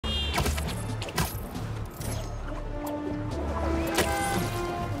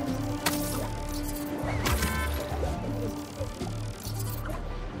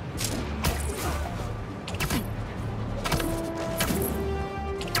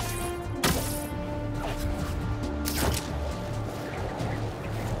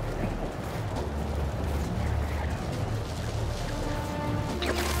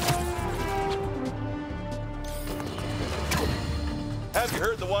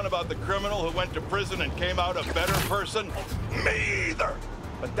on about the criminal who went to prison and came out a better person? Me either.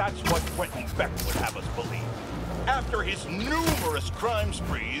 But that's what Quentin Beck would have us believe. After his numerous crime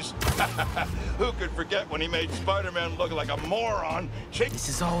sprees, who could forget when he made Spider-Man look like a moron? This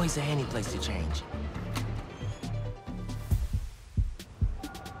is always a handy place to change.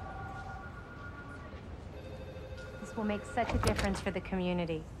 This will make such a difference for the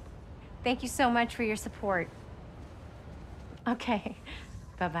community. Thank you so much for your support. Okay,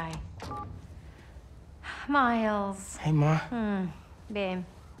 bye-bye. Miles. Hey, Ma. Ven,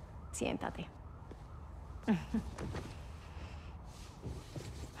 siéntate. I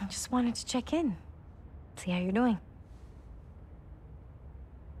just wanted to check in. See how you're doing.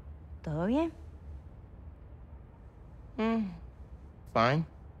 ¿Todo bien? Fine.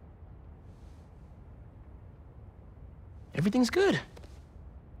 Everything's good.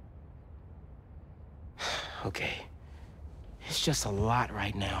 Okay. It's just a lot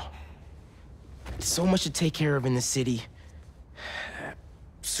right now. So much to take care of in the city.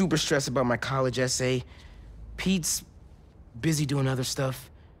 Super stressed about my college essay. Pete's busy doing other stuff.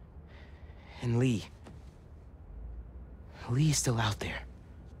 And Lee. Lee's still out there.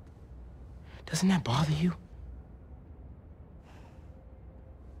 Doesn't that bother you?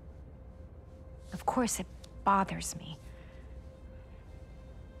 Of course it bothers me.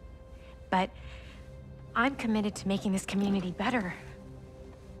 But I'm committed to making this community better.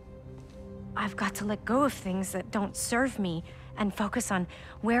 I've got to let go of things that don't serve me and focus on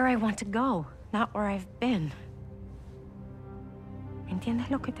where I want to go, not where I've been. ¿Entiendes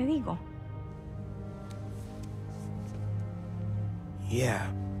lo que te digo? Yeah.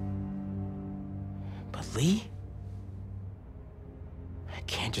 But Lee? I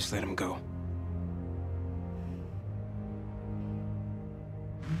can't just let him go.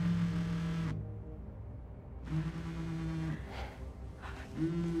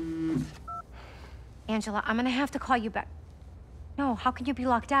 Angela, I'm gonna have to call you back. No, how can you be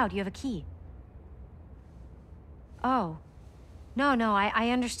locked out? You have a key. Oh. No, I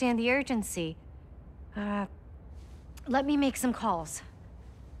understand the urgency. Let me make some calls.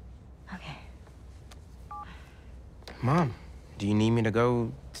 Okay. Mom, do you need me to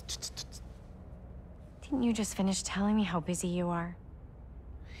go? Didn't you just finish telling me how busy you are?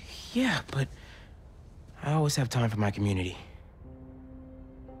 Yeah, but I always have time for my community.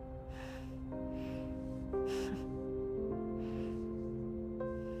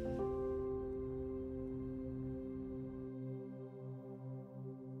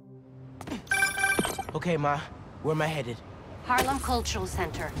 Okay, Ma. Where am I headed? Harlem Cultural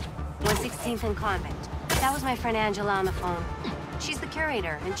Center, 116th and Convent. That was my friend Angela on the phone. She's the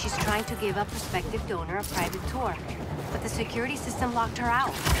curator, and she's trying to give a prospective donor a private tour. But the security system locked her out.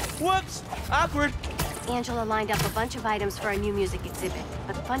 Whoops! Awkward! Angela lined up a bunch of items for a new music exhibit,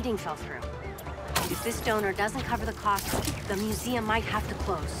 but funding fell through. And if this donor doesn't cover the cost, the museum might have to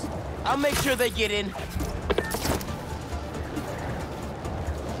close. I'll make sure they get in.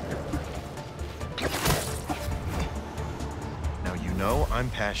 No, I'm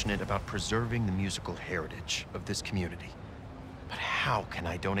passionate about preserving the musical heritage of this community. But how can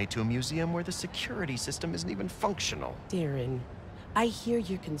I donate to a museum where the security system isn't even functional? Darren, I hear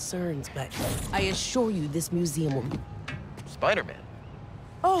your concerns, but I assure you this museum will... Spider-Man?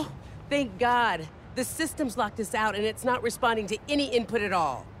 Oh, thank God. The system's locked us out and it's not responding to any input at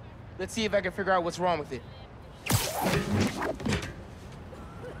all. Let's see if I can figure out what's wrong with it.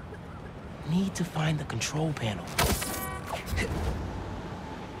 Need to find the control panel.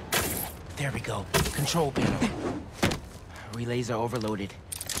 There we go. Control panel. Relays are overloaded.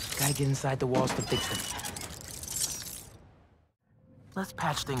 Gotta get inside the walls to fix them. Let's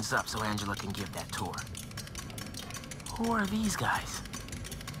patch things up so Angela can give that tour. Who are these guys?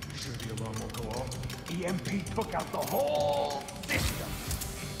 Sure the alarm won't go off. EMP took out the whole system.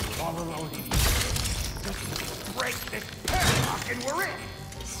 We're all alone in here. Just break this padlock and we're in.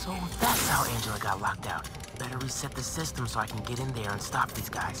 So that's how Angela got locked out. Better reset the system so I can get in there and stop these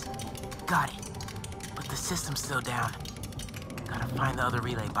guys. Got it. But the system's still down. Gotta find the other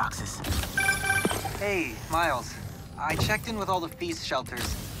relay boxes. Hey, Miles. I checked in with all the feast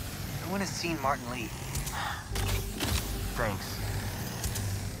shelters. No one has seen Martin Lee. Thanks.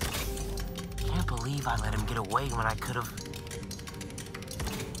 Can't believe I let him get away when I could've...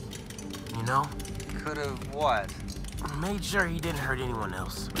 You know? Could've what? Made sure he didn't hurt anyone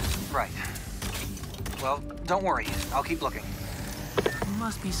else. Right. Well, don't worry. I'll keep looking. There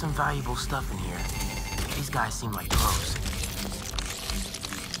must be some valuable stuff in here. These guys seem like pros.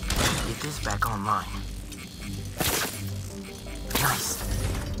 Get this back online. Nice.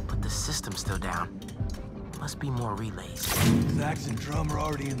 But the system's still down. Must be more relays. Sax and drum are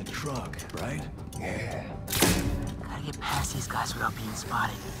already in the truck, right? Yeah. Gotta get past these guys without being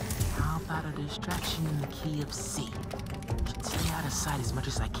spotted. How about a distraction in the key of C? Should stay out of sight as much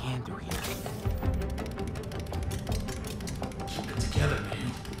as I can through here. Keep it together,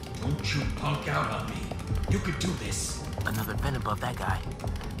 man. Don't you punk out on me. You could do this. Another vent above that guy.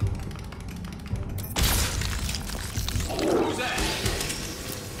 Who's that?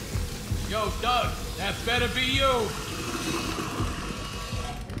 Yo, Doug, that better be you.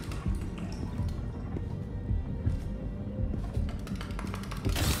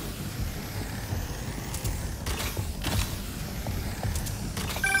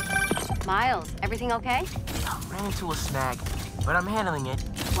 Miles, everything okay? Ran into a snag, but I'm handling it.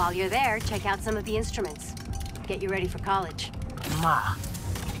 While you're there, check out some of the instruments. Get you ready for college. Ma,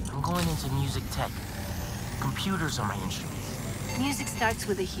 I'm going into music tech. Computers are my instruments. Music starts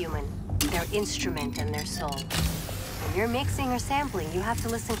with a human, their instrument and their soul. When you're mixing or sampling, you have to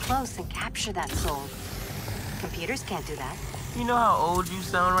listen close and capture that soul. Computers can't do that. You know how old you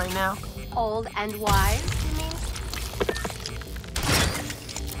sound right now? Old and wise, you mean?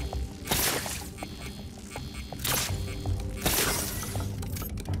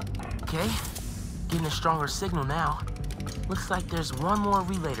 Okay, getting a stronger signal now. Looks like there's one more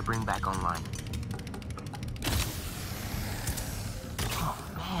relay to bring back online. Oh,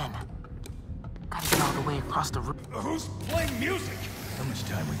 man. Gotta get all the way across the room. Who's playing music? How much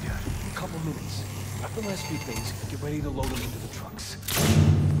time we got? A couple minutes. After the last few things, get ready to load them into the trucks.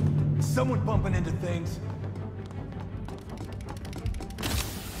 Someone bumping into things.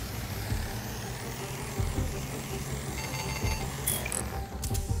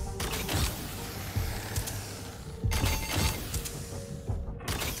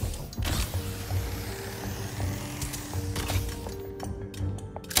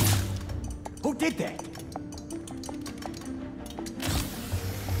 Who did that?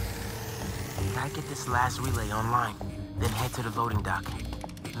 Gotta get this last relay online, then head to the loading dock.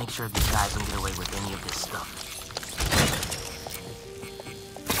 Make sure these guys don't get away with any of this stuff.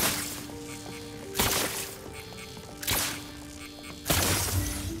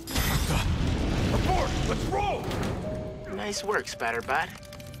 Abort! Let's roll! Nice work, Spatterbot.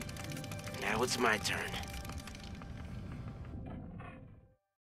 Now it's my turn.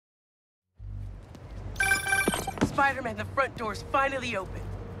 Spider-Man, the front door's finally open.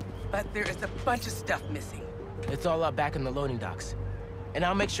 But there is a bunch of stuff missing. It's all up back in the loading docks. And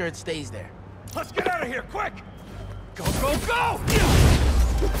I'll make sure it stays there. Let's get out of here, quick! Go, go, go!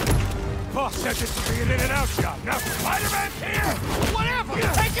 Boss said this would be an in-and-out job. Now Spider-Man's here! Whatever!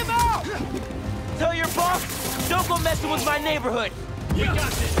 Take him out! Tell your boss, don't go messing with my neighborhood. We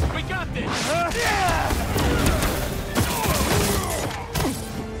got this! We got this! You got this!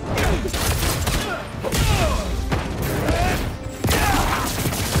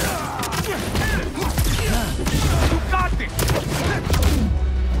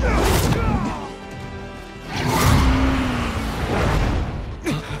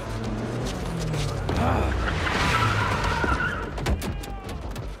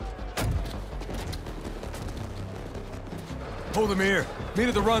 Hold him here. Meet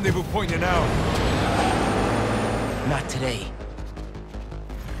at the rendezvous point in an hour. Not today.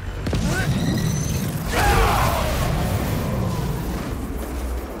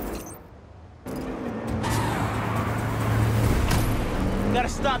 Gotta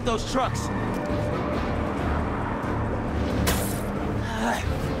stop those trucks.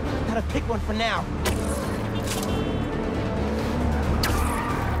 Gotta pick one for now.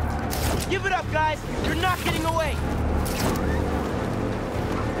 Give it up, guys. You're not getting away.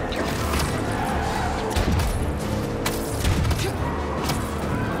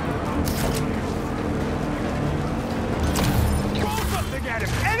 Throw something at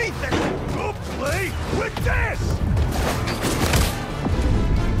him! Anything! We'll play with this!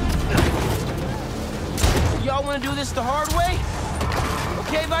 Y'all wanna do this the hard way?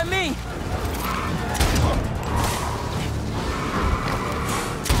 Okay by me.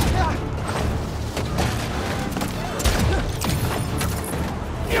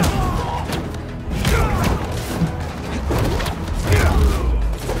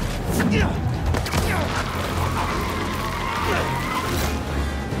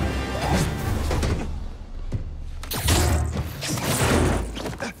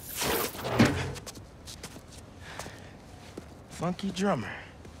 Funky drummer.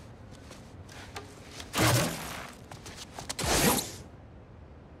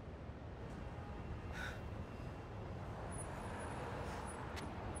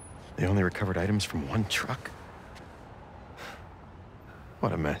 They only recovered items from one truck?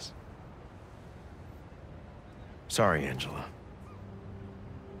 What a mess. Sorry, Angela.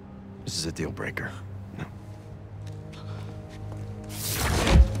 This is a deal breaker. No.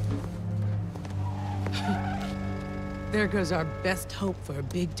 There goes our best hope for a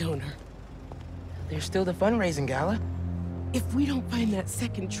big donor. There's still the fundraising gala. If we don't find that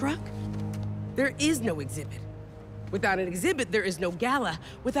second truck, there is no exhibit. Without an exhibit, there is no gala.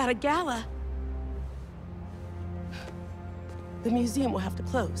 Without a gala, the museum will have to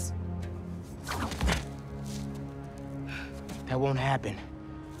close. That won't happen.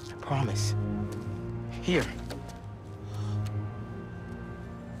 I promise. Here.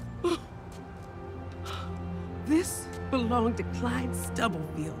 This belonged to Clyde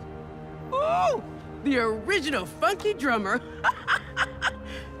Stubblefield. Ooh! The original funky drummer.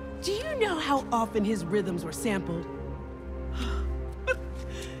 Do you know how often his rhythms were sampled?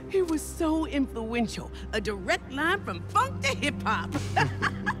 He was so influential. A direct line from funk to hip-hop.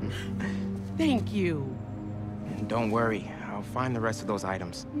 Thank you. And don't worry, I'll find the rest of those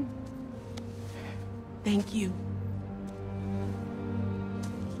items. Thank you.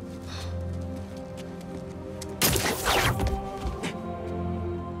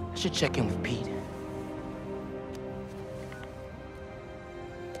 I should check in with Pete.